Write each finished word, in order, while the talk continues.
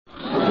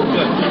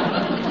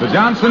The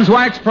Johnson's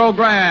Wax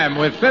Program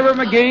with Fibber,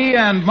 McGee,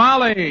 and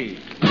Molly.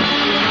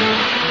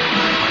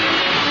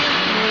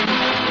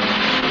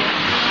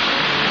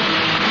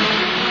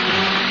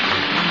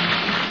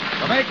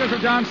 The makers of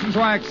Johnson's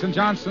Wax and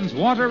Johnson's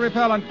Water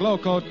Repellent Glow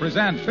Coat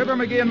present Fibber,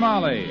 McGee, and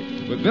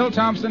Molly with Bill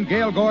Thompson,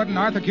 Gail Gordon,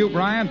 Arthur Q.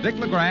 Bryant, Dick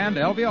LeGrand,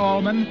 Elvia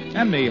Allman,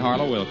 and me,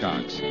 Harlow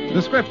Wilcox.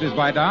 The script is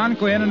by Don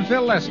Quinn and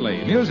Phil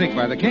Leslie. Music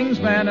by the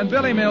King's Men and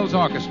Billy Mills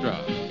Orchestra.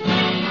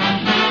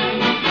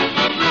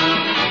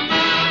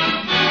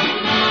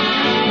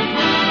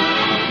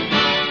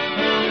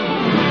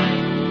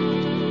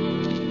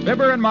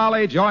 Fibber and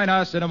Molly join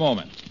us in a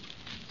moment.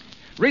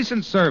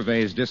 Recent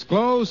surveys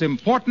disclose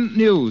important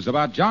news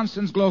about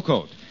Johnson's Glow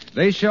Coat.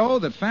 They show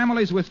that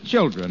families with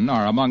children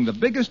are among the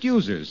biggest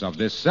users of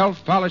this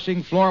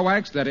self-polishing floor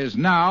wax that is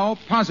now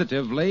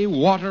positively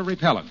water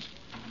repellent.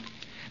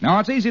 Now,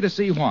 it's easy to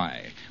see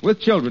why. With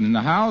children in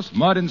the house,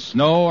 mud and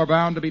snow are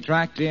bound to be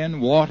tracked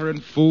in, water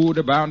and food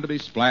are bound to be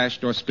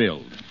splashed or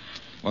spilled.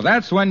 Well,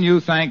 that's when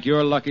you thank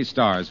your lucky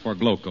stars for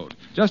Glow Coat.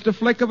 Just a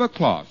flick of a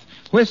cloth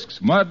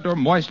whisks mud or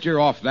moisture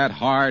off that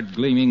hard,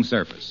 gleaming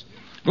surface.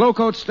 Glow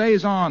Coat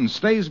stays on,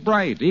 stays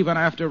bright, even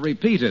after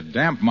repeated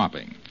damp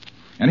mopping.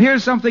 And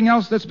here's something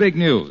else that's big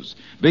news.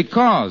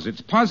 Because it's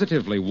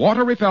positively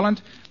water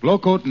repellent, Glow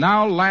Coat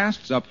now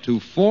lasts up to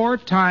 4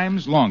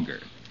 times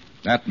longer.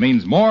 That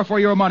means more for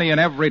your money in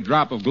every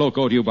drop of Glow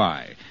Coat you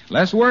buy.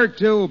 Less work,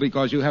 too,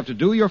 because you have to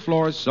do your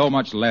floors so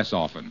much less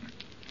often.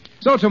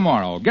 So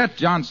tomorrow, get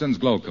Johnson's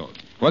Glow Coat.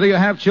 Whether you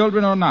have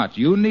children or not,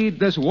 you need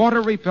this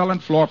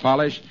water-repellent floor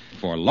polish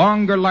for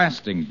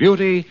longer-lasting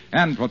beauty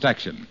and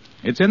protection.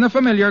 It's in the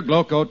familiar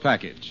Glow Coat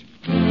package.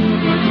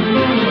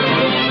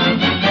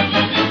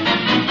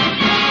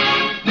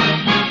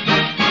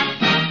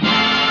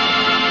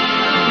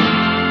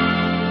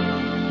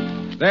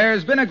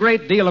 There's been a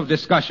great deal of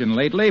discussion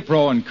lately,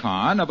 pro and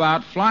con,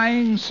 about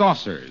flying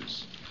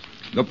saucers.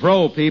 The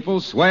pro people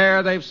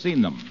swear they've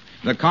seen them.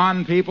 The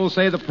con people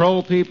say the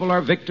pro people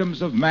are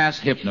victims of mass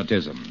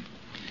hypnotism.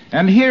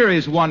 And here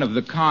is one of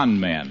the con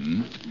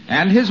men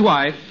and his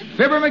wife,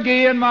 Fibber,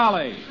 McGee, and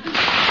Molly.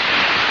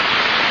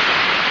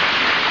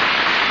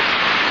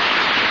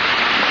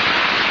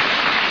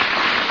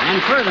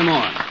 And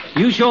furthermore,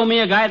 you show me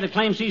a guy that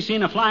claims he's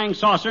seen a flying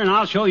saucer, and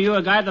I'll show you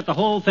a guy that the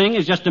whole thing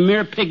is just a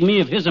mere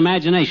pygmy of his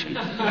imagination.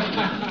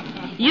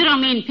 You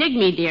don't mean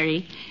pygmy,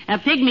 dearie. A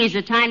pygmy's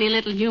a tiny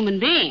little human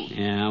being.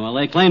 Yeah, well,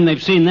 they claim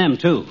they've seen them,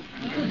 too.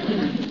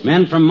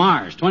 Men from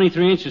Mars,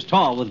 23 inches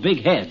tall, with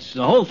big heads.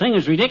 The whole thing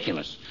is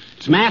ridiculous.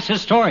 It's mass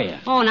hysteria.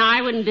 Oh, now,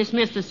 I wouldn't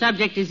dismiss the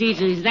subject as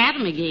easily as that,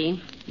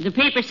 McGee. The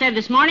paper said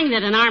this morning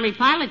that an Army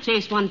pilot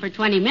chased one for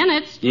 20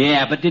 minutes.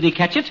 Yeah, but did he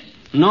catch it?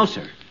 No,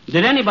 sir.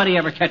 Did anybody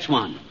ever catch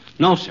one?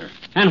 No, sir.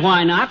 And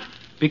why not?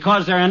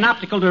 Because they're an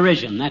optical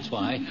derision, that's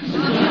why.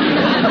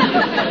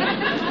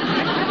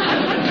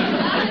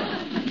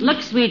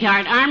 Look,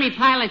 sweetheart, Army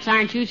pilots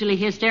aren't usually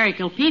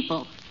hysterical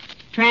people.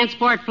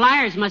 Transport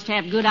flyers must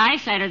have good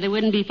eyesight or they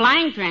wouldn't be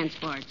flying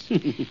transports.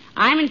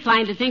 I'm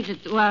inclined to think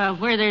that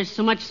where there's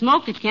so much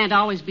smoke, it can't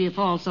always be a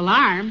false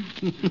alarm.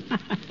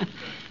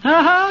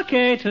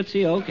 Okay,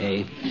 Tootsie,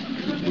 okay.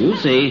 You'll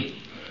see.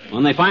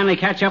 When they finally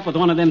catch up with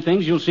one of them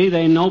things, you'll see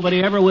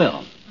nobody ever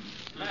will.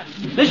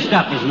 This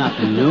stuff is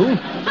nothing new.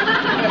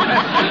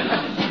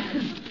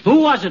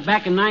 Who was it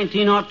back in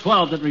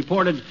 1912 that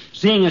reported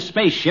seeing a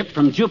spaceship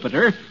from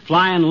Jupiter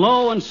flying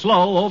low and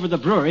slow over the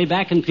brewery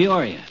back in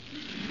Peoria?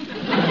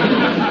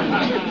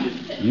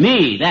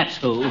 Me, that's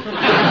who.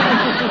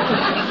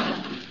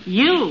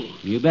 You?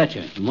 You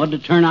betcha. And what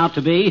did it turn out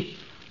to be?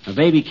 A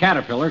baby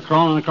caterpillar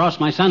crawling across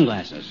my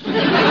sunglasses.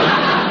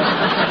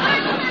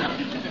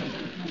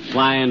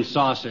 Flying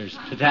saucers.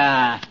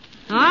 Ta-ta.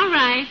 All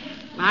right.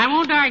 I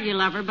won't argue,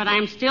 lover, but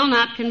I'm still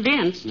not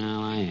convinced.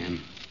 No, I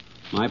am.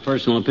 My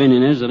personal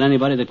opinion is that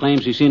anybody that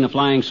claims he's seen a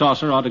flying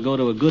saucer ought to go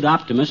to a good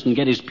optimist and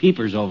get his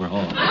peepers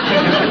overhauled.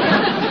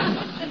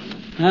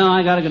 Well,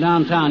 I gotta go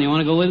downtown. You want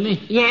to go with me?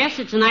 Yes,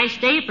 it's a nice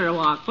day for a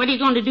walk. What are you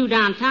going to do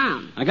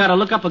downtown? I gotta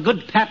look up a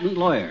good patent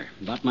lawyer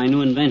about my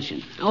new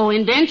invention. Oh,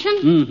 invention?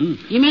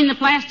 Mm-hmm. You mean the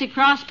plastic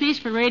crosspiece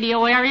for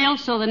radio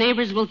aerials so the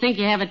neighbors will think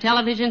you have a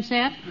television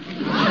set?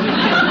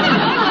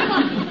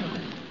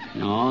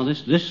 No,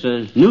 this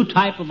new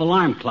type of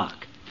alarm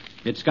clock.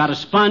 It's got a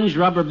sponge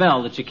rubber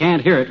bell that you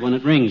can't hear it when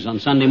it rings on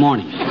Sunday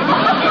morning.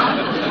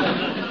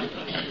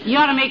 You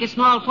ought to make a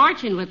small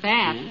fortune with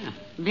that. Yeah.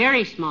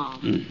 Very small.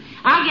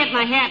 I'll get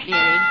my hat,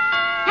 dearie.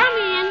 Come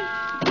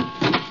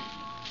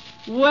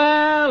in.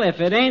 Well,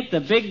 if it ain't the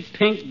big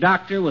pink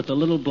doctor with the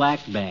little black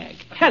bag.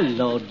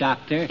 Hello,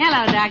 doctor.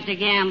 Hello, Dr.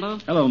 Gamble.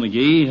 Hello,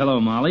 McGee. Hello,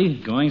 Molly.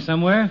 Going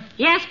somewhere?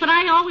 Yes, but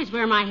I always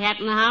wear my hat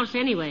in the house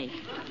anyway.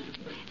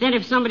 Then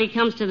if somebody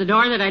comes to the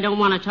door that I don't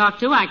want to talk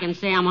to, I can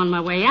say I'm on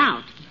my way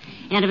out.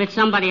 And if it's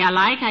somebody I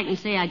like, I can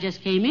say I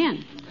just came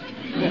in.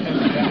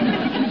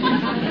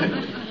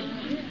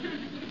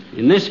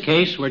 In this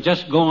case, we're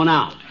just going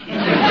out.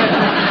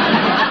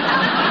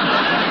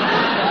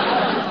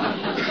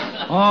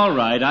 All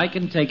right, I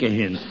can take a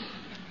hint.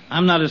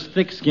 I'm not as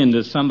thick-skinned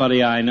as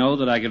somebody I know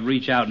that I could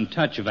reach out and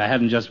touch if I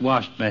hadn't just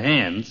washed my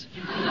hands.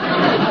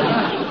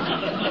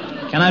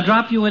 Can I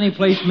drop you any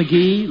place,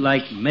 McGee?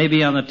 Like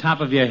maybe on the top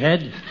of your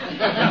head?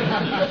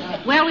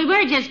 Well, we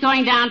were just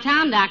going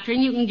downtown, Doctor,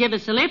 and you can give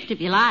us a lift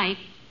if you like.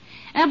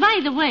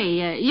 By the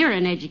way, you're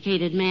an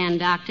educated man,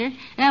 Doctor.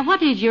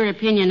 What is your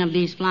opinion of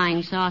these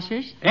flying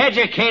saucers?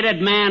 Educated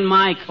man,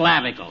 my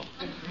clavicle.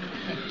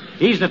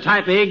 He's the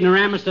type of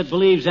ignoramus that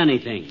believes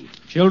anything.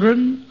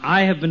 Children,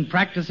 I have been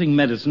practicing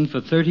medicine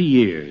for 30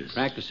 years.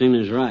 Practicing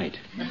is right.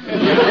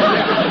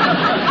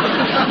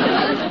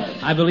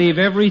 I believe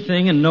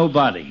everything and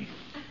nobody.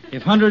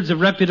 If hundreds of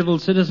reputable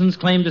citizens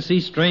claim to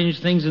see strange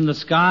things in the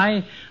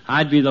sky,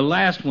 I'd be the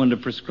last one to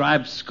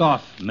prescribe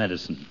scoff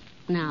medicine.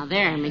 Now,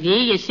 there,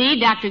 McGee. You see,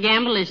 Dr.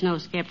 Gamble is no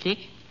skeptic.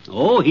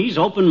 Oh, he's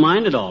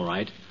open-minded, all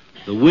right.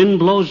 The wind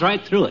blows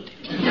right through it.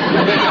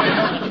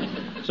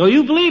 So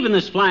you believe in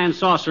this flying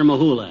saucer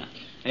mahula,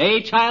 eh,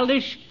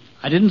 childish?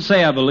 I didn't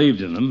say I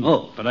believed in them.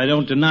 Oh. But I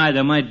don't deny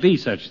there might be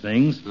such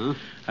things. Huh?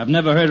 I've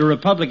never heard a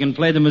Republican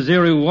play the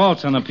Missouri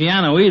Waltz on a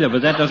piano either,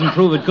 but that doesn't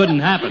prove it couldn't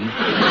happen.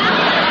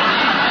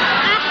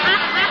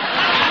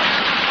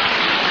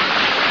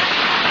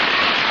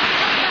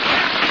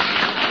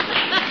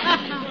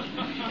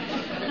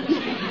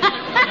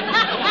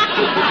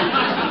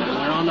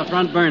 We're on the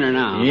front burner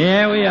now.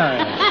 Yeah, we are.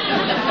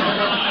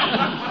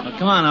 Well,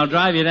 come on, I'll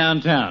drive you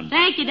downtown.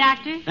 Thank you,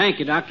 Doctor. Thank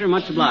you, Doctor.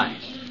 Much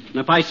obliged. And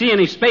if I see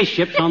any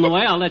spaceships on the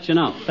way, I'll let you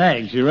know.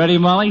 Thanks. You ready,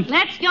 Molly?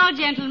 Let's go,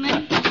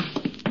 gentlemen.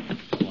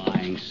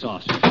 Flying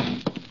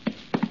saucers.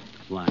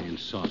 Flying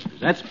saucers.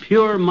 That's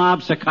pure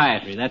mob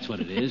psychiatry. That's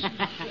what it is.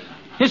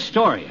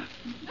 Hysteria.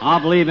 I'll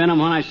believe in them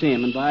when I see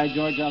them, and by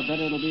George, I'll bet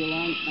it'll be a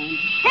long time.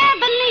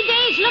 Heavenly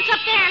days, look up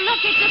there. Look,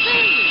 it's a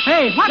thing.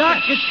 Hey,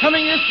 Doc, it's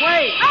coming this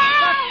way.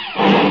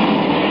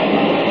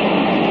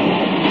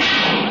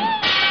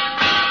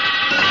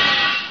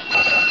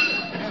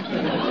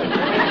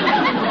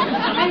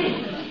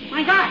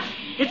 My gosh,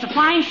 it's a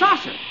flying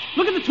saucer.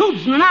 Look at the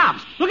tubes and the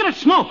knobs. Look at it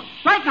smoke.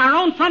 Right in our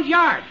own front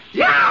yard.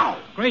 Yow!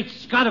 Great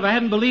Scott, if I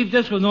hadn't believed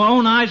this with my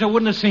own eyes, I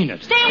wouldn't have seen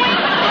it. Stay away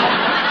from it.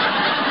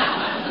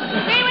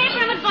 Stay away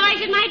from it, boys.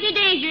 It might be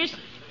dangerous.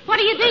 What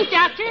do you think,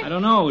 Doctor? I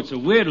don't know. It's a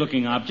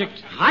weird-looking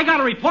object. I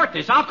gotta report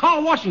this. I'll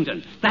call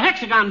Washington. The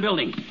Hexagon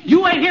building.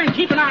 You wait here and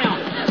keep an eye on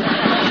it.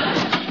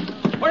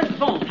 Where's the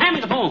phone? Hand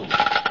me the phone.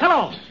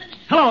 Hello.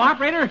 Hello,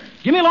 operator.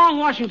 Give me long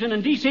Washington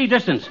and D.C.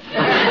 distance.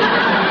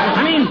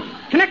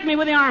 Connect me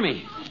with the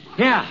Army.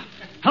 Yeah.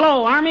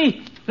 Hello,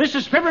 Army. This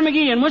is Fibber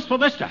McGee in Wistful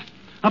Vista.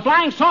 A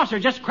flying saucer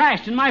just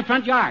crashed in my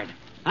front yard.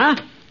 Huh?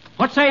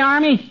 What say,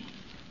 Army?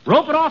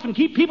 Rope it off and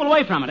keep people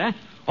away from it, eh?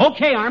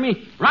 Okay,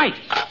 Army. Right.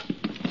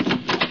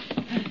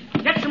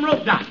 Get some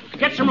rope, Doc.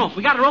 Get some rope.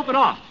 We got to rope it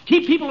off.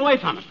 Keep people away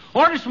from it.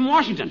 Orders from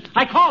Washington.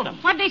 I called them.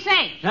 What'd they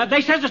say? They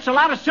says it's a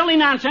lot of silly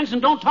nonsense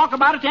and don't talk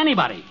about it to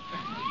anybody.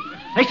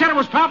 They said it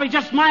was probably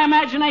just my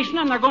imagination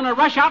and they're going to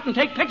rush out and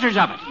take pictures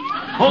of it.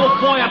 Oh,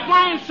 boy, a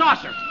flying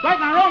saucer. Right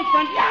in our own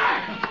front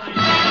yard.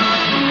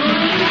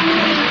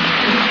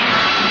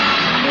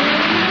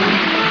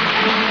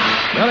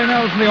 Billy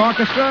Mills and the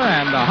orchestra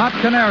and the Hot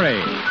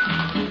Canary.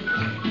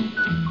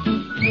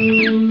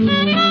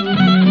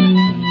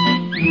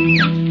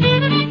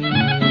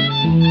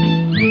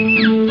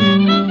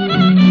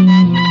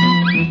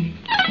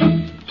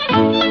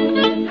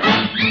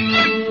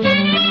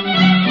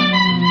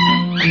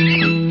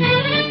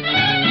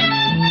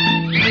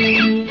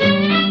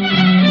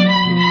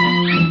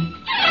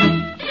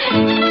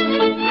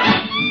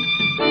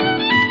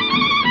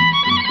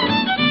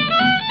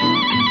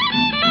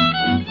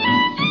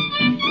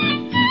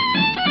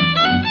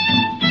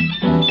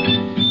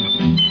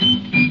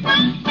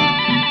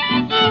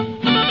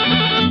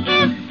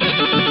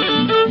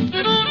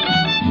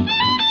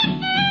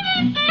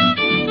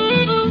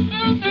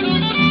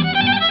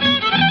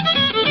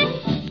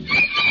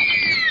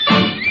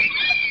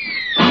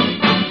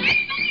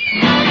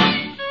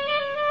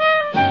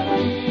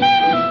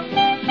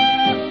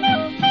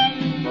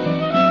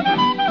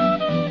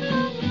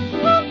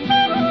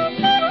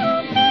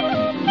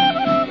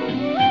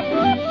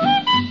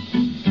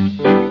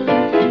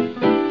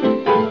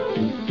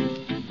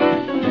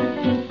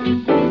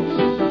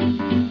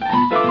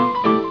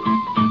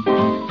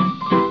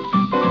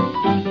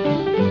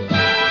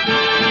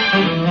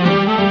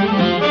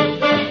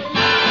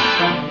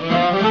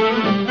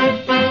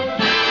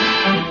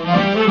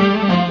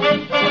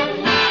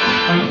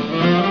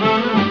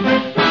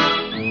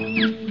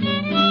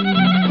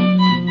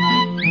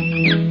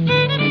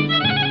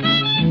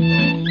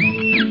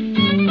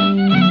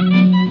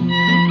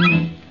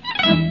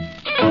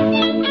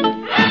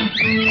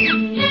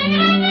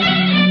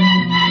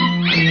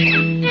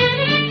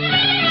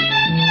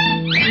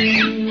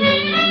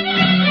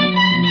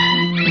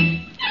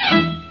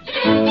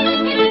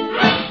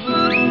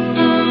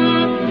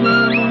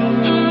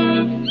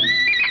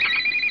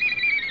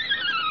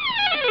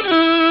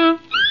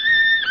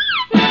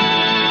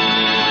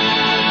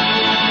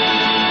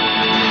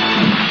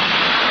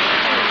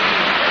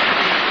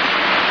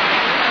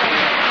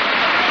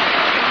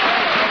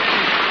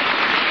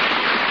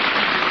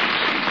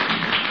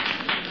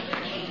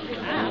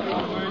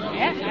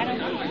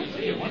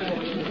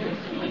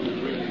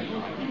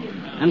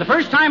 And the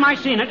first time I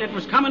seen it, it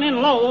was coming in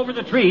low over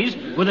the trees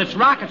with its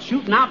rockets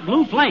shooting out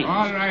blue flames.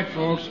 All right,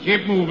 folks.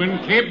 Keep moving.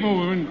 Keep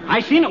moving. I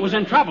seen it was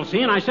in trouble,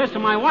 see, and I says to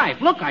my wife,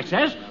 look, I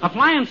says, a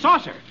flying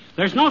saucer.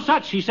 There's no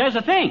such, she says,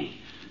 a thing.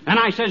 And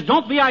I says,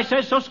 don't be, I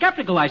says, so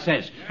skeptical, I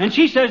says. And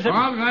she says that...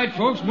 All right,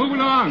 folks. Move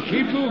along.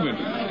 Keep moving.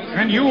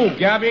 And you,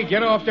 Gabby,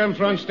 get off them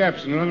front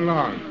steps and run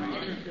along.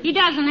 He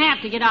doesn't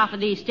have to get off of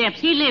these steps.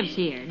 He lives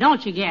here.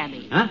 Don't you,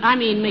 Gabby? Huh? I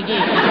mean,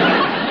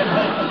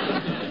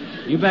 McGee.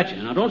 You betcha.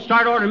 Now, don't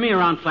start ordering me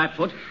around,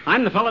 Flatfoot.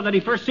 I'm the fella that he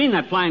first seen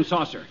that flying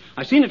saucer.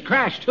 I seen it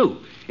crash, too.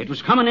 It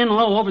was coming in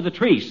low over the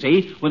trees,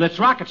 see, with its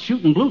rockets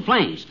shooting blue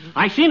flames.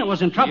 I seen it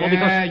was in trouble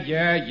because...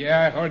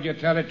 Yeah. I heard you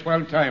tell it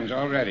 12 times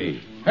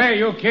already. Hey,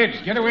 you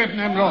kids, get away from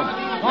them ropes.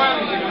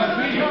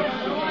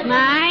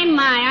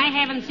 My, I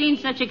haven't seen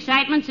such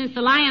excitement since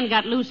the lion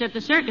got loose at the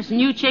circus and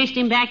you chased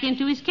him back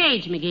into his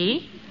cage,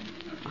 McGee.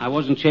 I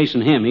wasn't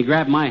chasing him. He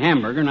grabbed my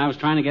hamburger and I was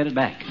trying to get it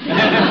back.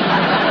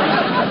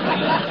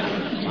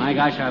 My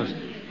gosh, I was...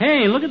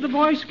 Hey, look at the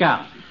Boy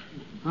Scout.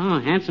 Oh,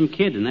 handsome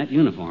kid in that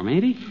uniform,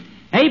 ain't he?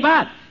 Hey,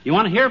 Bud, you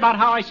want to hear about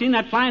how I seen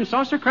that flying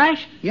saucer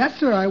crash? Yes,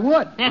 sir, I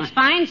would. That's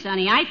fine,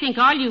 Sonny. I think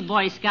all you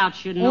Boy Scouts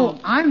should know.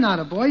 Oh, I'm not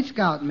a Boy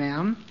Scout,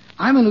 ma'am.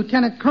 I'm a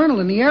lieutenant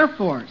colonel in the Air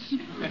Force.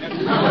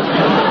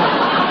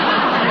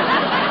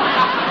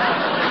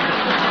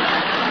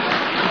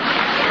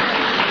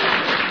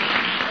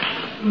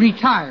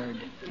 Retired.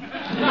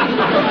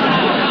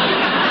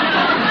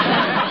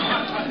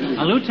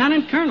 A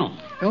lieutenant colonel.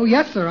 Oh,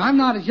 yes, sir. I'm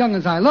not as young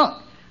as I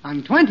look.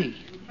 I'm 20.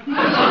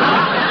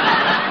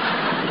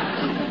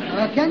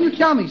 Can you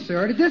tell me,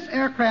 sir, did this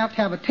aircraft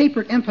have a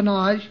tapered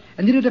empennage,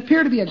 and did it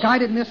appear to be a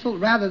guided missile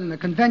rather than a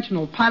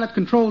conventional pilot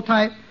control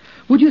type?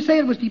 Would you say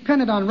it was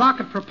dependent on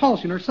rocket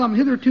propulsion or some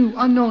hitherto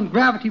unknown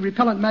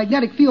gravity-repellent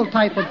magnetic field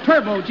type of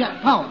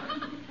turbojet power?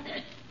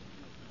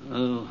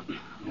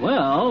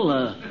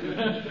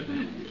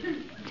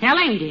 Tell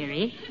him,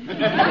 dearie.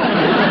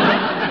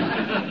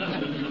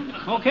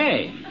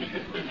 Okay.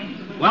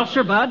 Well,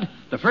 Sir Bud,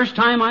 the first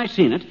time I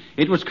seen it,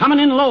 it was coming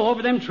in low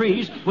over them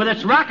trees with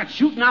its rockets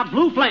shooting out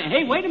blue flame.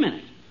 Hey, wait a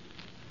minute.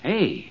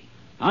 Hey,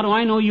 how do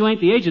I know you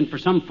ain't the agent for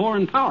some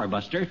foreign power,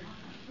 Buster?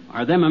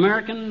 Are them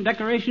American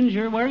decorations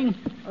you're wearing?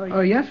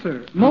 Oh, yes,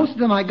 sir. Most of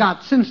them I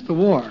got since the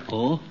war.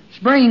 Oh?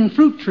 Spraying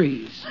fruit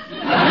trees.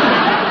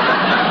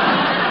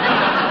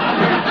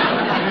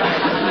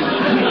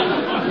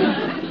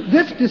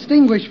 This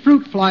Distinguished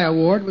Fruit Fly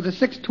Award with the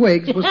 6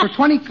 twigs was for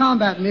 20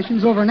 combat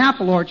missions over an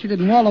apple orchard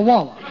in Walla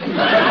Walla.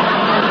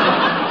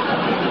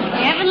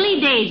 Heavenly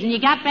days, and you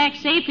got back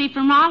safely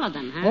from all of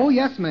them, huh? Oh,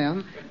 yes,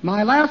 ma'am.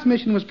 My last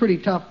mission was pretty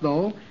tough,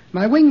 though.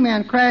 My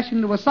wingman crashed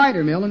into a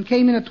cider mill and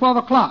came in at 12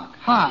 o'clock.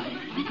 Hi.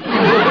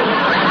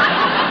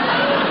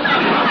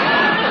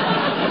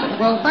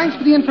 Well, thanks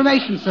for the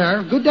information,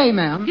 sir. Good day,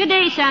 ma'am. Good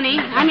day, Sonny.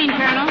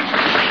 Colonel.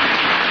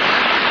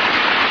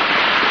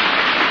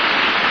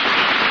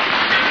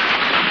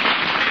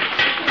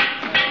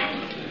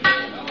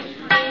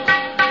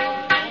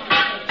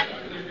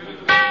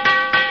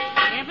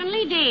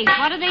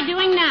 What are they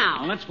doing now?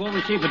 Well, let's go over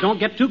and see if it don't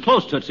get too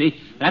close, Tootsie.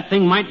 That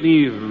thing might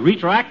be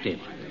retroactive.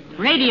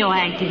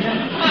 Radioactive.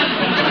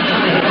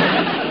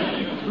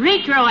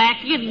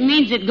 Retroactive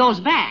means it goes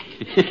back.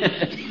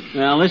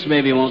 Well, this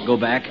baby won't go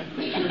back.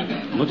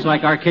 Looks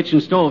like our kitchen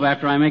stove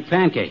after I make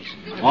pancakes.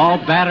 All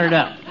battered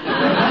up.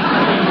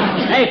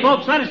 Hey,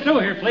 folks, let us through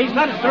here, please.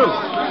 Let us through.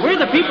 We're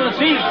the people that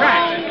seen it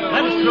crash.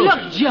 Let us through.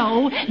 Look,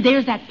 Joe,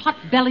 there's that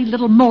pot-bellied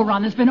little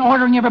moron that's been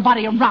ordering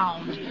everybody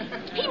around.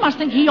 He must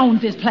think he owns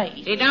this place.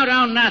 He don't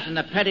own nothing,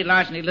 the petty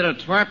larceny little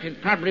twerp.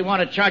 He'd probably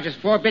want to charge us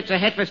 4 bits a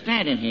head for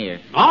standing here.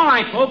 All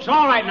right, folks,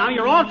 all right. Now,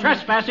 you're all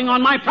trespassing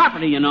on my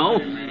property, you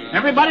know.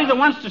 Everybody that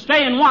wants to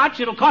stay and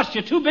watch, it'll cost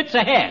you 2 bits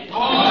a head.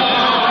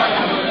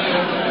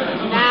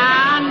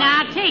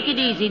 Now, take it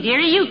easy,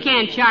 dearie. You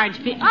can't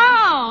charge people.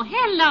 Oh,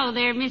 hello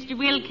there, Mr.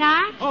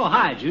 Wilcox. Oh,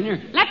 hi,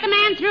 Junior. Let the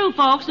man through,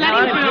 folks. Let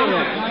him through.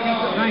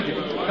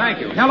 Thank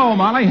you. Hello,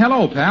 Molly.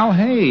 Hello, pal.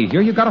 Hey,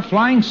 here you got a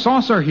flying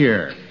saucer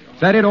here.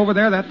 Is that it over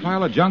there, that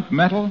pile of junk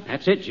metal?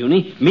 That's it,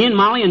 Junie. Me and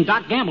Molly and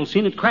Doc Gamble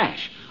seen it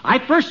crash. I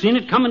first seen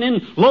it coming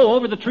in low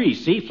over the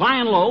trees, see,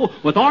 flying low,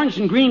 with orange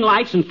and green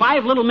lights and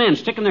 5 little men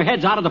sticking their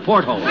heads out of the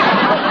porthole.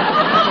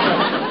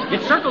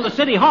 It circled the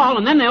city hall,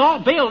 and then they all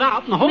bailed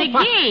out, and the whole...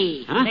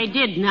 McGee, Huh? They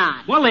did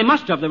not. Well, they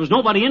must have. There was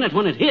nobody in it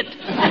when it hit.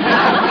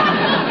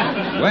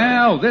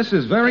 Well, this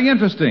is very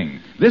interesting.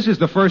 This is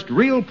the first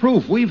real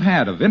proof we've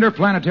had of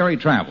interplanetary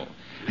travel.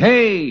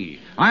 Hey,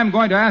 I'm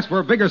going to ask for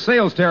a bigger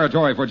sales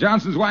territory for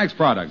Johnson's wax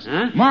products.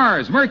 Huh?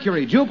 Mars,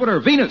 Mercury, Jupiter,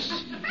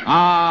 Venus.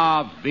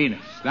 Ah,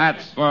 Venus.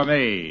 That's for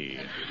me.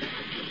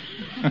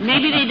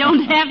 Maybe they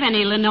don't have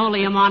any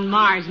linoleum on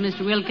Mars,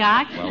 Mr.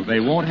 Wilcox. Well, they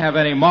won't have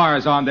any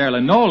Mars on their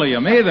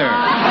linoleum either.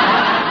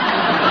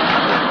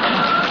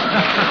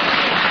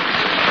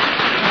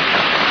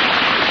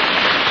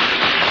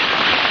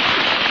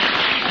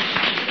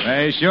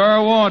 They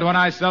sure won't when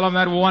I sell them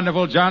that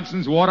wonderful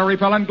Johnson's water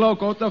repellent glow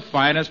coat, the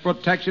finest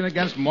protection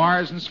against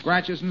mars and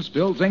scratches and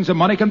spilled things that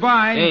money can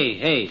buy.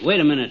 Hey, wait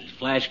a minute,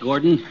 Flash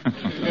Gordon.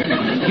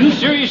 You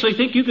seriously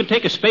think you could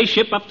take a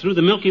spaceship up through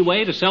the Milky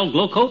Way to sell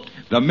glow coat?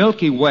 The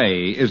Milky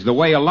Way is the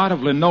way a lot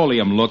of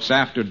linoleum looks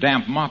after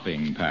damp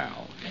mopping,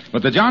 pal.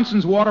 But the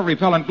Johnson's water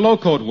repellent glow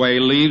coat way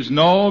leaves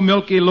no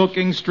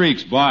milky-looking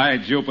streaks. By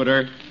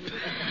Jupiter.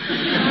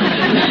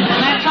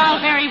 That's all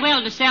very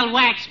well to sell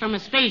wax from a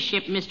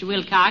spaceship, Mr.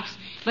 Wilcox.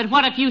 But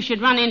what if you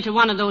should run into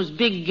one of those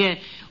big,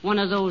 what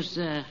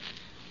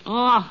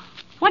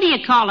do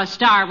you call a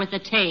star with a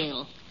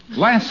tail?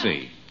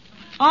 Lassie.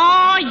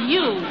 Oh,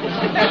 you.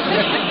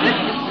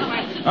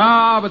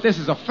 But this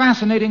is a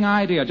fascinating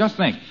idea. Just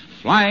think.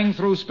 Flying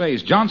through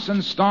space,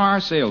 Johnson's star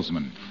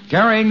salesman,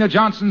 carrying the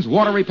Johnson's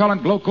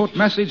water-repellent glow coat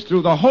message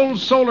through the whole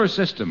solar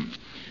system,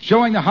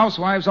 showing the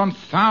housewives on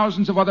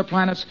thousands of other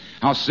planets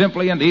how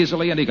simply and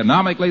easily and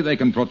economically they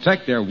can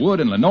protect their wood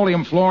and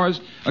linoleum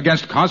floors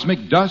against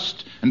cosmic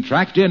dust and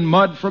tracked-in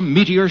mud from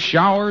meteor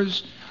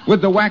showers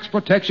with the wax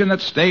protection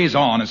that stays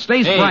on and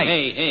stays bright.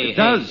 It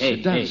does.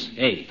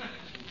 Hey,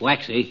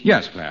 Waxy.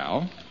 Yes,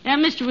 pal.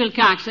 Mr.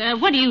 Wilcox,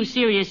 what do you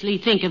seriously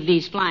think of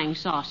these flying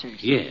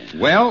saucers? Yeah.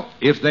 Well,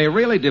 if they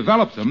really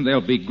develop them,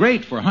 they'll be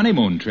great for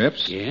honeymoon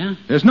trips. Yeah?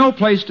 There's no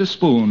place to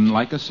spoon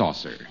like a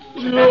saucer.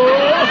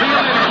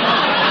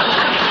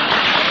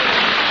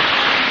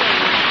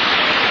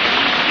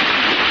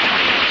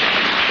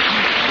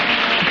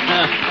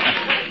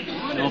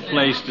 No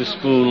place to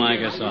spoon like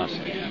a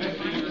saucer.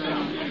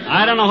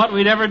 I don't know what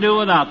we'd ever do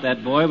without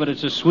that boy, but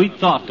it's a sweet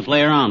thought to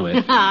play around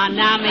with. Ah,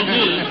 now,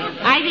 McGee.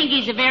 I think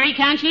he's a very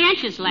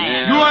conscientious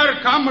lad. You are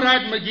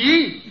Comrade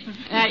McGee?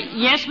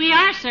 Yes, we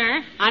are,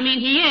 sir. I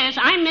mean, he is.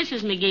 I'm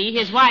Mrs. McGee,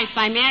 his wife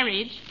by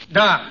marriage.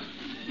 Da.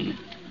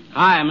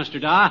 Hi, Mr.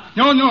 Da.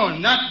 No,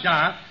 not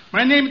Da.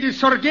 My name is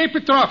Sergei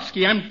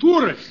Petrovsky. I'm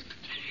tourist.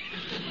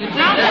 Isn't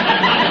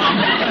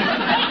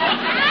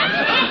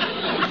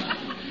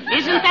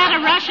that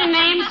a Russian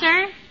name,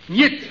 sir?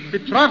 Нет,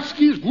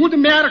 Petrovsky is good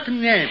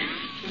American name.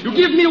 You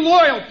give me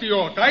loyalty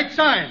oath, I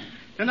sign.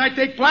 Then I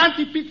take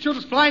plenty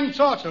pictures flying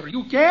saucer.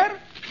 You care?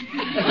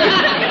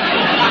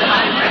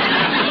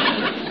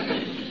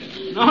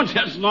 No, just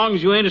as long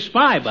as you ain't a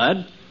spy,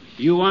 bud.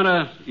 You want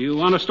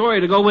a story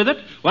to go with it?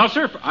 Well,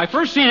 sir, I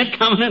first seen it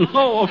coming in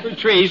low over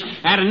trees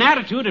at an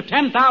altitude of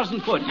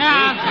 10,000 foot.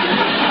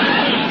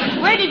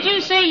 Where did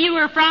you say you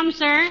were from,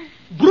 sir?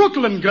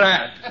 Brooklyn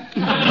grad.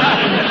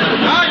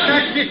 I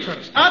take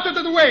pictures. Out of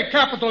the way,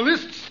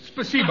 capitalists.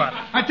 Spasiba.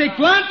 I take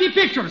plenty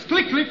pictures.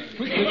 Click, click,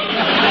 click, click.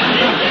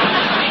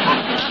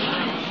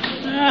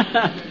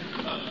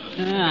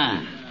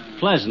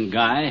 Pleasant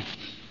guy.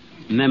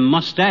 And them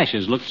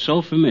mustaches looked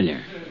so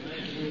familiar.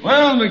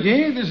 Well,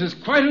 McGee, this is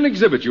quite an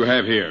exhibit you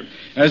have here.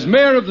 As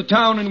mayor of the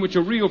town in which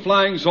a real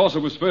flying saucer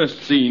was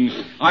first seen,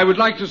 I would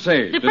like to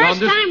say The first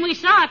time we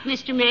saw it,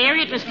 Mr. Mayor,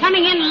 it was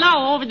coming in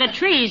low over the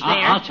trees there.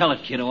 I'll tell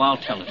it, kiddo. I'll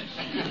tell it.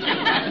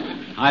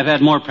 I've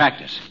had more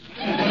practice.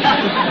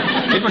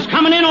 It was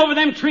coming in over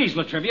them trees,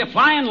 Latrivia,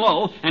 flying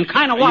low and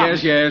kind of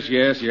wild.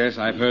 Yes.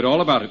 I've heard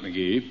all about it,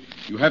 McGee.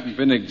 You haven't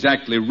been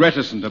exactly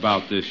reticent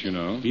about this, you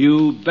know.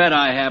 You bet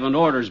I haven't.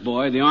 Orders,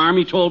 boy. The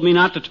Army told me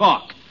not to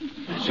talk.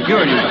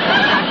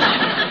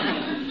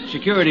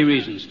 Security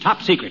reasons.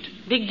 Top secret.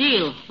 Big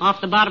deal. Off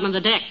the bottom of the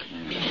deck.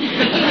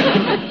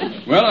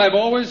 Well, I've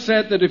always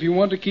said that if you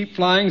want to keep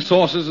flying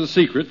saucers a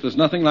secret, there's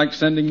nothing like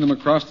sending them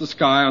across the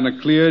sky on a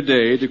clear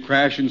day to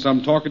crash in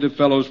some talkative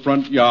fellow's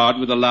front yard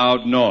with a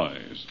loud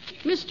noise.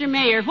 Mr.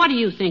 Mayor, what do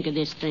you think of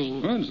this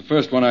thing? Well, it's the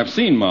first one I've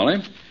seen,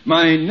 Molly.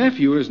 My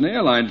nephew is an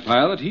airline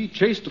pilot. He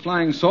chased a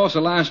flying saucer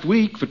last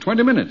week for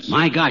 20 minutes.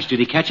 My gosh, did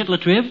he catch it,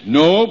 Latriv?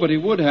 No, but he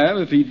would have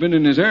if he'd been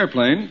in his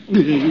airplane.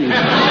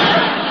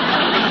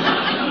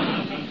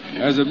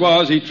 As it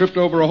was, he tripped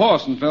over a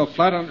horse and fell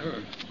flat on...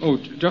 Oh,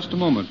 just a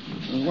moment.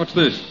 What's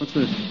this?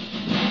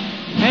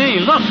 Hey,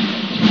 look.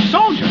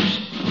 Soldiers.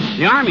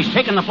 The Army's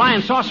taking the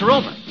flying saucer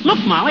over. Look,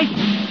 Molly.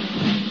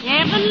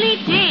 Heavenly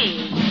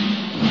days.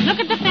 Look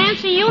at the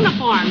fancy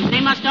uniforms.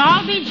 They must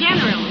all be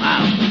generals.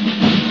 Wow.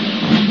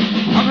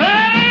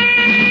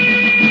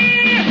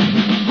 Ready!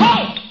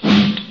 Halt!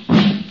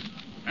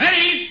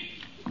 Ready!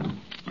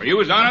 Are you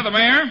His Honor the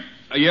Mayor?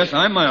 Yes,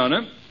 I'm my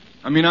honor.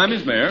 I'm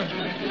his mayor.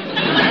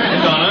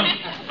 His honor.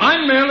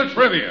 I'm Mayor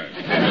Latrivia.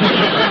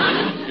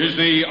 Is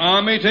the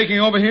Army taking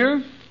over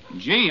here?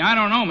 Gee, I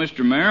don't know,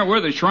 Mr. Mayor.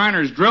 We're the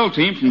Shriners drill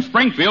team from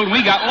Springfield, and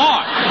we got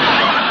lost.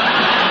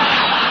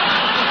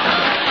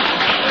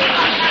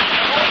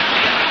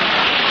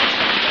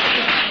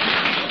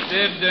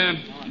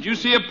 Did you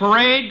see a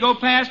parade go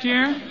past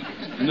here?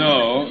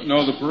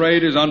 No, the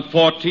parade is on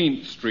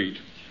 14th Street.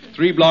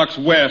 3 blocks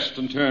west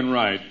and turn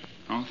right.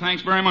 Oh,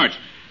 thanks very much.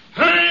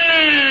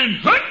 Hand,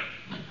 hut!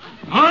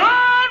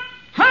 Hut!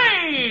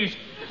 Haze!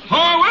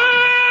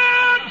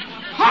 Forward!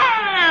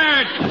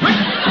 Hard!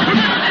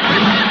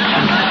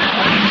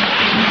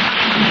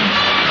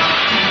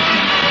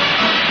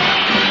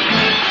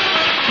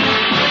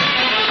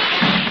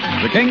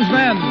 The King's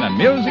Men and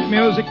music,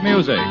 music,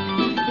 music.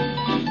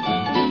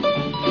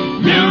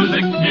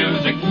 Music,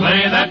 music,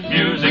 play that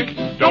music.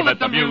 Don't let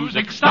the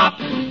music stop.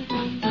 Put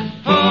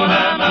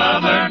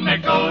another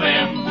nickel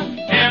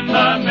in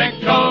the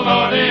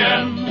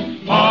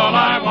Nickelodeon. All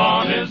I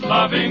want is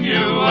loving you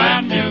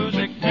and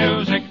music,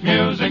 music,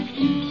 music.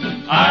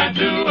 I'd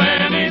do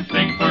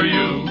anything for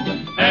you,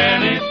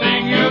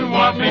 anything you'd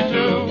want me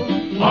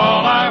to.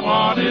 All I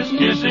want is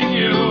kissing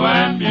you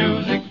and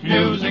music,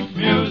 music,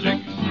 music.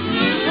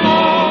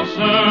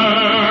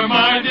 Closer,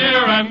 my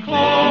dear, and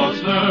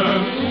closer.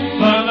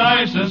 The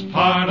nicest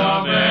part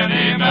of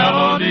any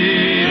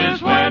melody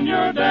is when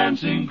you're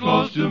dancing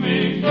close to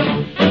me.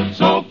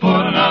 So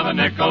put another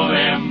nickel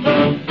in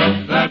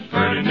that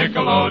pretty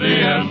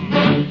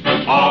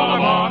Nickelodeon. All I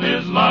want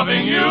is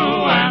loving you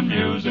and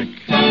music,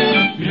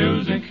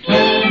 music,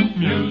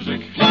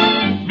 music,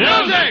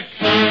 music.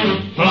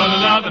 Put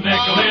another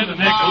nickel in the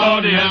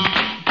Nickelodeon.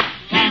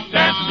 Keep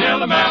dancing till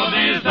the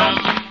melody is done.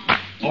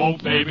 Oh,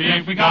 baby,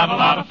 ain't we got a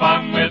lot of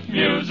fun with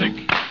music,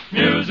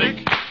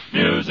 music,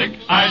 music.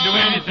 I'd do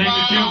anything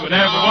that you would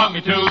ever want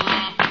me to,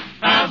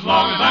 as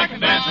long as I can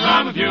dance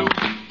around with you.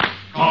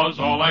 'Cause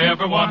all I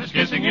ever want is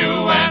kissing you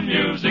and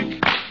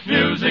music,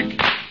 music,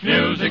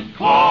 music.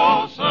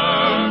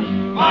 Closer,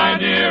 my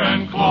dear,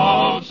 and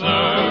closer.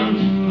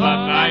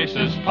 The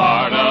nicest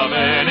part of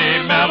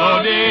any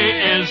melody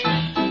is.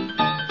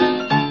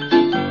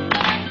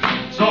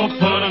 So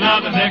put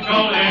another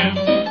nickel in,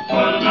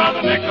 put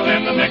another nickel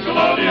in the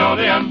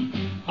Nickelodeon.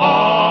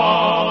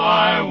 All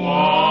I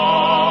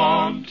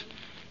want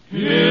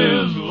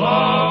is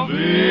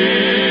loving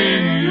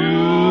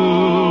you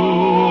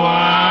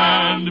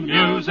and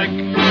music,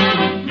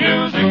 music,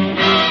 music,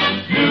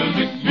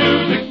 music,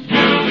 music,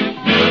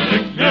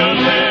 music,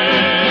 music.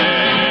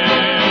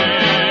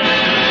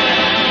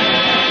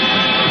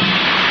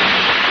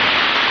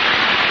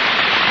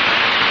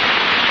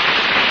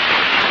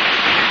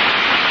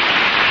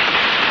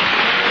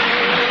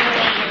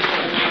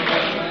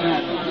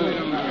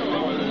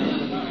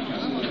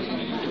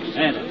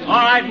 All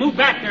right, move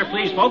back there,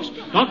 please, folks.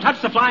 Don't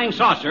touch the flying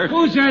saucer.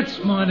 Who's that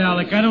smart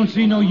aleck? I don't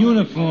see no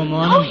uniform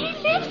on him. Oh, he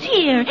lives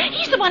here.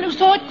 He's the one who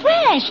saw it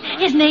crash.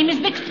 His name is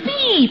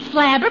McSpee,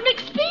 Flabber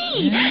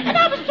McSpee. And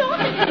I was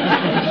talking to him.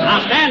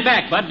 Now, stand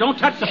back, bud. Don't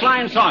touch the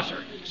flying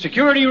saucer.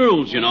 Security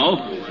rules, you know.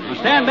 Now,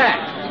 stand back.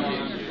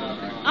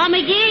 Oh,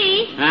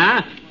 McGee,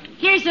 Huh?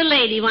 here's a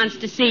lady wants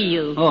to see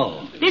you.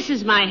 Oh. This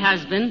is my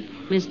husband,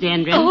 Miss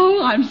Dendron.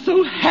 Oh, I'm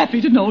so happy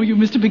to know you,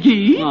 Mr.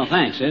 McGee. Oh,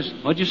 thanks, sis.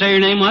 What'd you say your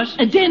name was?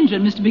 A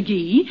dendron, Mr.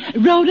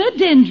 McGee.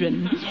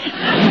 Rhododendron.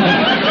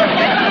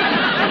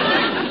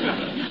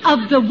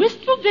 Of the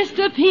Wistful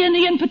Vista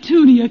Peony and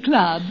Petunia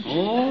Club.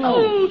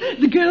 Oh.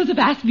 The girls have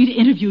asked me to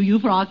interview you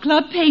for our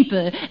club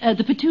paper,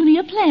 the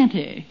Petunia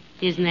Planter.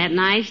 Isn't that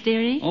nice,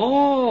 dearie?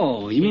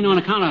 Oh, you mean on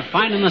account of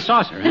finding the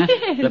saucer, huh?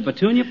 The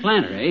Petunia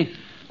planter, eh?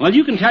 Well,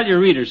 you can tell your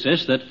readers,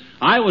 sis, that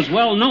I was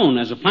well known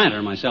as a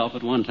planter myself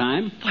at one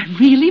time. Why,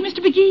 really, Mr.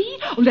 McGee?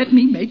 Oh, let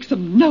me make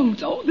some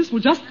notes. Oh, this will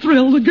just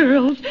thrill the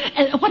girls.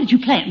 What did you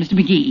plant, Mr.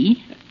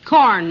 McGee?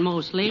 Corn,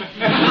 mostly.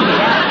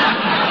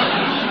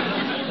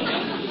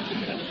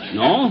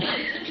 No.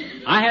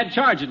 I had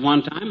charge at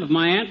one time of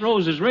my Aunt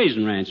Rose's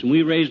raisin ranch, and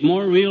we raised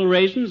more real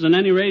raisins than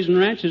any raisin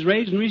ranch has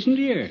raised in recent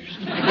years.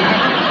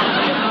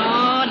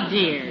 Oh,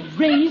 dear.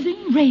 Raisins.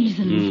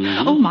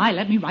 Mm-hmm. Oh, my,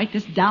 let me write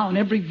this down,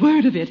 every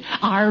word of it.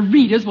 Our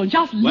readers will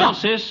just love Well,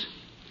 sis,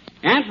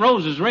 Aunt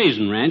Rose's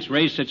raisin ranch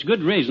raised such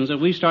good raisins that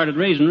we started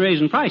raising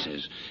raisin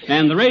prices.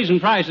 And the raisin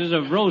prices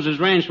of Rose's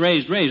ranch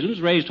raised raisins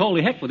raised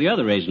holy heck with the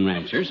other raisin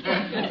ranchers.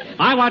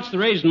 I watched the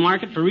raisin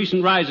market for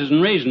recent rises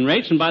in raisin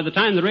rates, and by the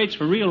time the rates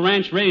for real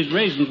ranch raised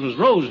raisins was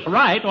rose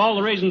right, all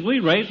the raisins we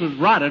raised was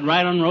rotted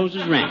right on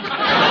Rose's ranch.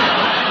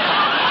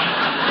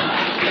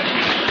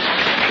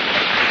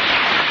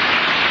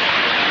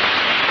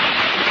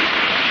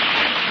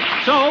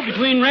 So,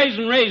 between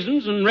raisin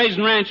raisins and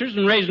raisin ranchers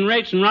and raisin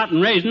rates and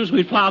rotten raisins,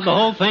 we plowed the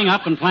whole thing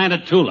up and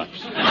planted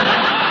tulips. Did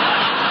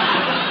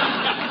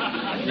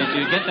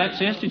you get that,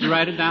 sis? Did you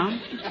write it down?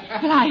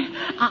 Well,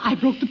 I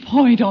broke the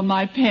point on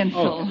my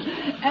pencil.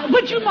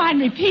 Would you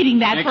mind repeating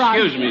that for our...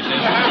 Excuse me, sis.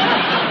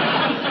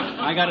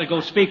 I got to go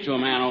speak to a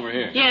man over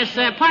here. Yes,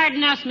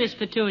 pardon us, Miss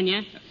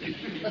Petunia.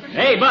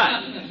 Hey,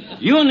 Bud,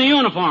 you in the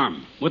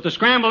uniform with the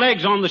scrambled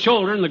eggs on the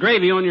shoulder and the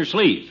gravy on your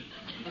sleeve.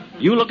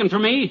 You looking for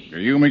me? Are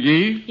you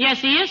McGee? Yes,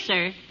 he is,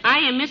 sir. I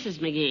am Mrs.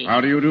 McGee.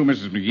 How do you do,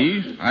 Mrs.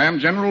 McGee? I am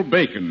General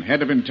Bacon,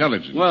 head of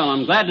intelligence. Well,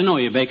 I'm glad to know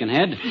you,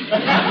 Baconhead.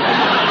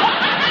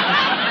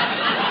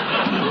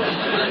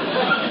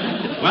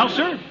 Well,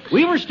 sir,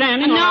 we were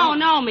standing No,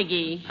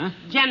 McGee. Huh?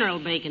 General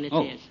Bacon it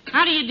is.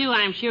 How do you do,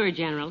 I'm sure,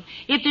 General?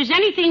 If there's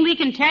anything we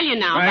can tell you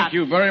now Thank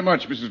you very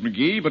much, Mrs.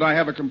 McGee, but I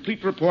have a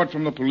complete report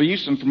from the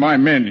police and from my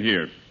men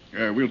here.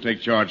 We'll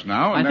take charge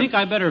now. I think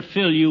I better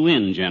fill you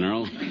in,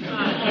 General.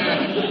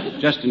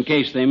 Just in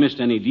case they missed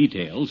any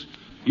details.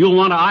 You'll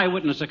want an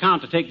eyewitness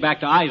account to take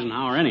back to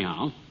Eisenhower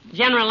anyhow.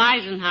 General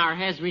Eisenhower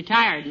has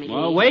retired, McGee.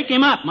 Well, wake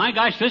him up. My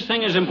gosh, this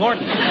thing is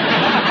important.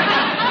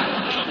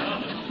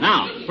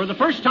 Now, For the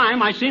first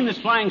time I seen this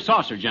flying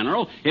saucer,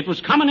 General. It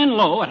was coming in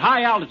low at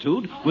high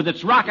altitude with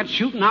its rockets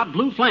shooting out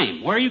blue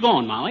flame. Where are you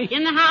going, Molly?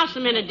 In the house a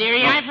minute,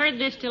 dearie. I've heard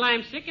this till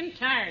I'm sick and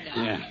tired of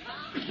it. Yeah,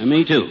 and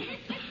me too.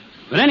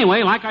 But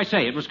anyway, like I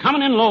say, it was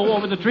coming in low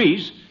over the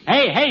trees.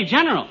 Hey,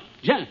 General.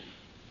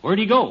 Where'd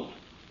he go?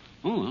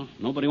 Oh, well,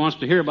 nobody wants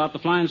to hear about the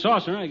flying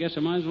saucer. I guess I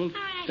might as well... All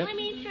right, let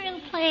me through,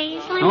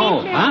 please. Let me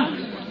through. Huh?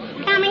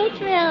 Coming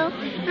through.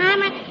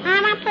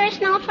 I'm a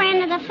personal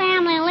friend of the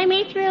family. Let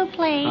me through,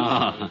 please.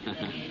 Oh.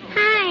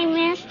 Hi,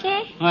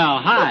 mister. Well,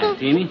 hi,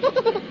 Teeny.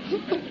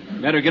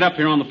 Better get up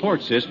here on the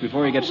porch, sis,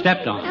 before you get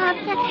stepped on.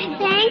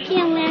 Thank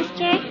you,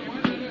 mister.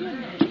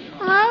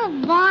 Oh,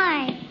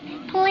 boy.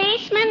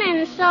 Policemen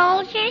and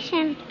soldiers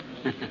and...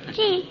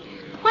 Gee,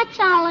 what's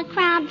all the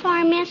crowd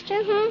for,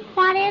 mister?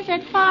 What is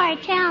it for?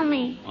 Tell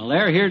me. Well,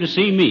 they're here to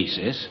see me,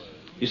 sis.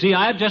 You see,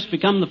 I've just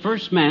become the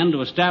first man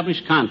to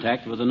establish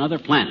contact with another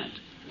planet.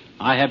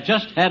 I have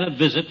just had a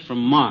visit from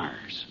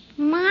Mars.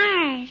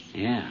 Mars?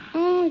 Yeah.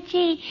 Oh,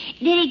 gee.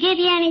 Did he give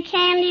you any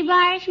candy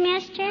bars,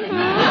 mister?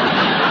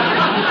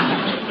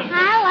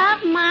 I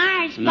love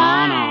Mars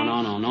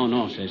bars.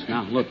 No, sis.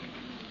 Now, look.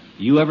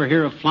 You ever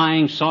hear of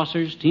flying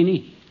saucers,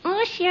 Teeny?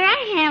 Oh, sure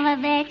I have, I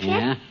bet you.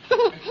 Yeah?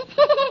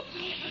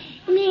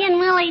 Me and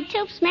Willie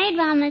Toops made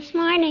one this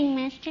morning,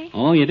 mister.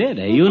 Oh, you did,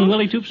 eh? You and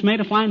Willie Toops made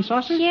a flying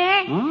saucer?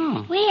 Sure.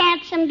 Oh. We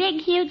had some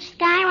big, huge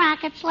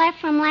skyrockets left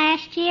from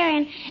last year,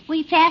 and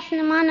we fastened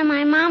them onto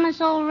my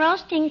mama's old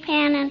roasting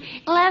pan and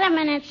let them,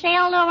 and it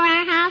sailed over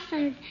our house,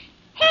 and...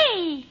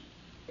 Hey!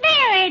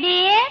 There it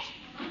is!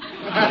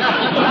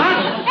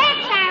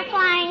 That's our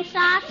flying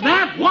saucer.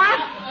 That what?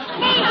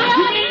 Hey,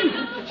 Willie.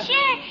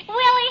 Sure.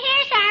 Willie,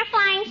 here's our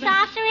flying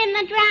saucer in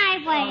the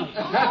driveway.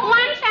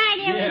 One side,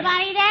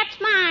 everybody. That's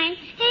mine.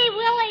 Hey,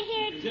 Willie,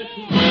 here, too.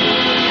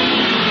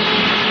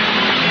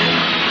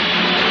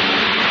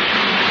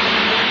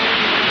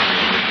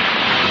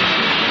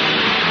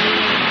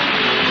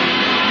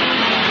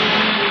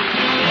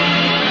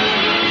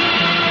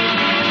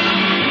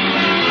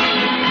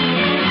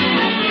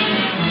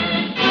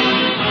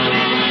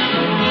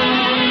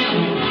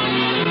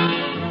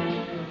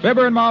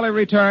 Fibber and Molly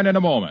return in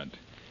a moment.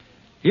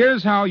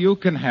 Here's how you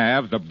can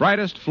have the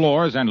brightest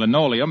floors and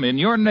linoleum in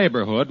your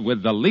neighborhood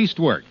with the least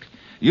work.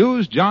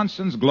 Use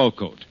Johnson's Glow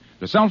Coat,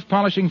 the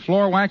self-polishing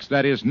floor wax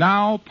that is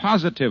now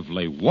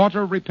positively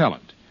water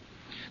repellent.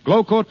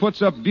 Glow Coat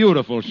puts a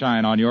beautiful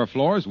shine on your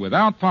floors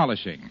without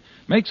polishing,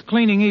 makes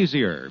cleaning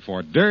easier,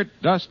 for dirt,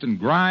 dust, and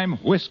grime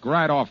whisk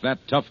right off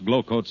that tough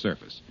Glow Coat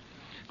surface.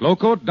 Glow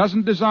Coat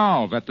doesn't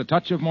dissolve at the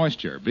touch of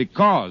moisture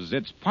because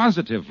it's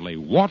positively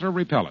water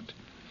repellent.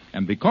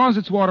 And because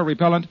it's water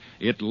repellent,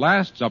 it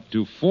lasts up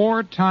to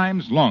 4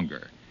 times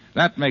longer.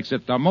 That makes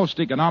it the most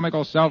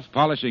economical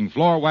self-polishing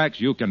floor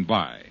wax you can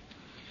buy.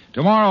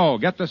 Tomorrow,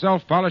 get the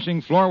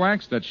self-polishing floor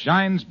wax that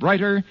shines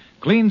brighter,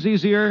 cleans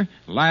easier,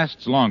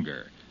 lasts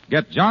longer.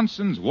 Get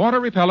Johnson's water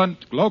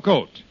repellent Glow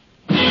Coat.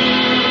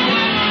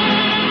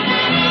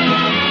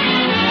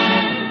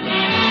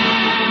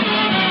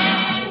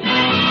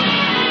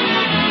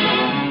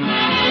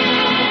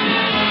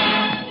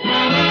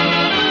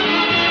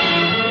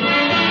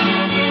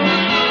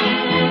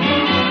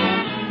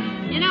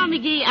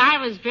 I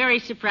was very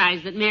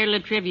surprised that Mayor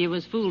Latrivia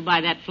was fooled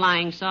by that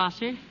flying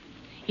saucer.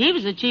 He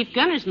was the chief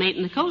gunner's mate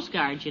in the Coast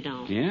Guard, you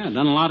know. Yeah,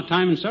 done a lot of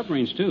time in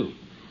submarines, too.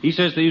 He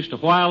says they used to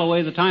while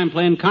away the time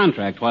playing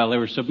contract while they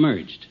were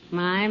submerged.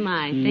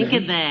 My, think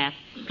of that.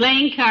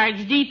 Playing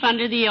cards deep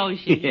under the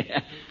ocean.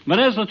 Yeah, but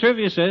as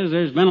Latrivia says,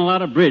 there's been a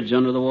lot of bridge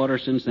under the water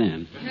since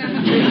then.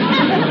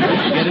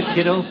 Get it,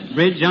 kiddo?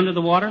 Bridge under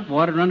the water?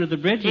 Water under the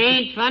bridge? It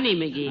ain't funny,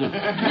 McGee.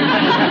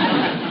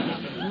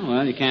 Oh,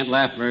 well, you can't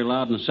laugh very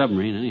loud in a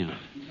submarine, anyhow.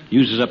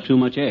 Uses up too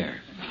much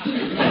air.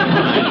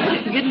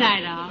 Good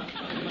night, all.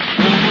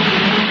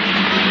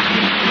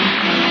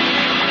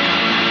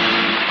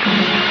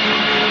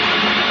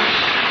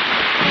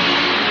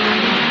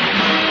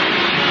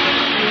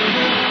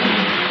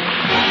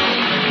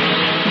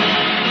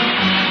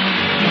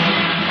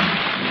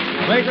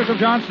 The makers of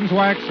Johnson's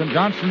Wax and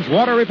Johnson's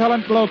Water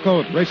Repellent Glow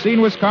Coat,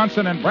 Racine,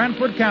 Wisconsin, and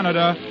Brantford,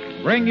 Canada,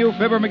 bring you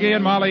Fibber, McGee,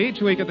 and Molly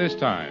each week at this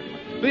time.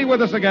 Be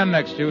with us again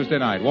next Tuesday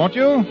night, won't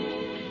you?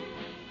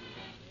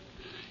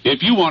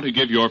 If you want to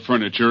give your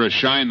furniture a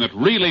shine that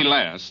really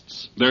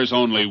lasts, there's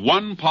only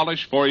one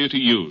polish for you to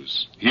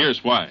use.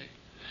 Here's why.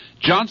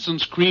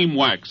 Johnson's Cream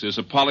Wax is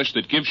a polish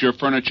that gives your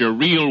furniture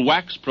real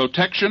wax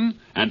protection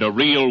and a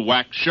real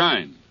wax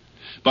shine.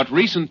 But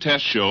recent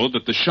tests show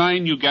that the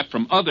shine you get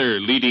from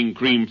other leading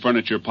cream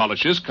furniture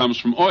polishes comes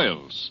from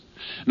oils.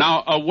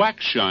 Now, a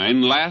wax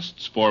shine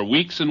lasts for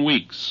weeks and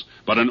weeks,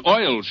 but an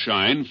oil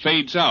shine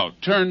fades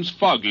out, turns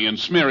foggy and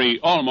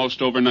smeary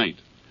almost overnight.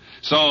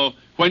 So,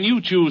 when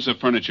you choose a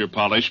furniture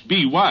polish,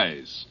 be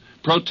wise.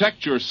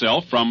 Protect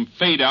yourself from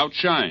fade-out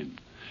shine.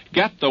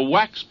 Get the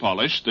wax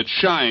polish that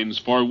shines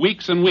for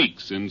weeks and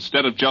weeks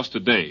instead of just a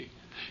day.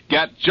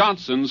 Get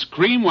Johnson's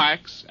Cream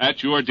Wax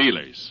at your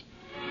dealers.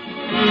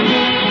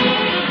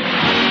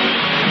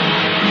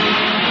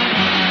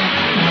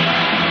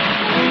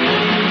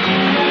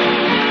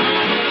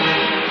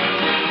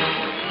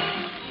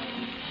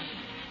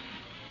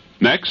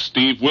 Next,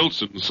 Steve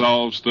Wilson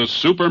solves the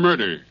super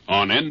murder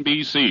on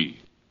NBC.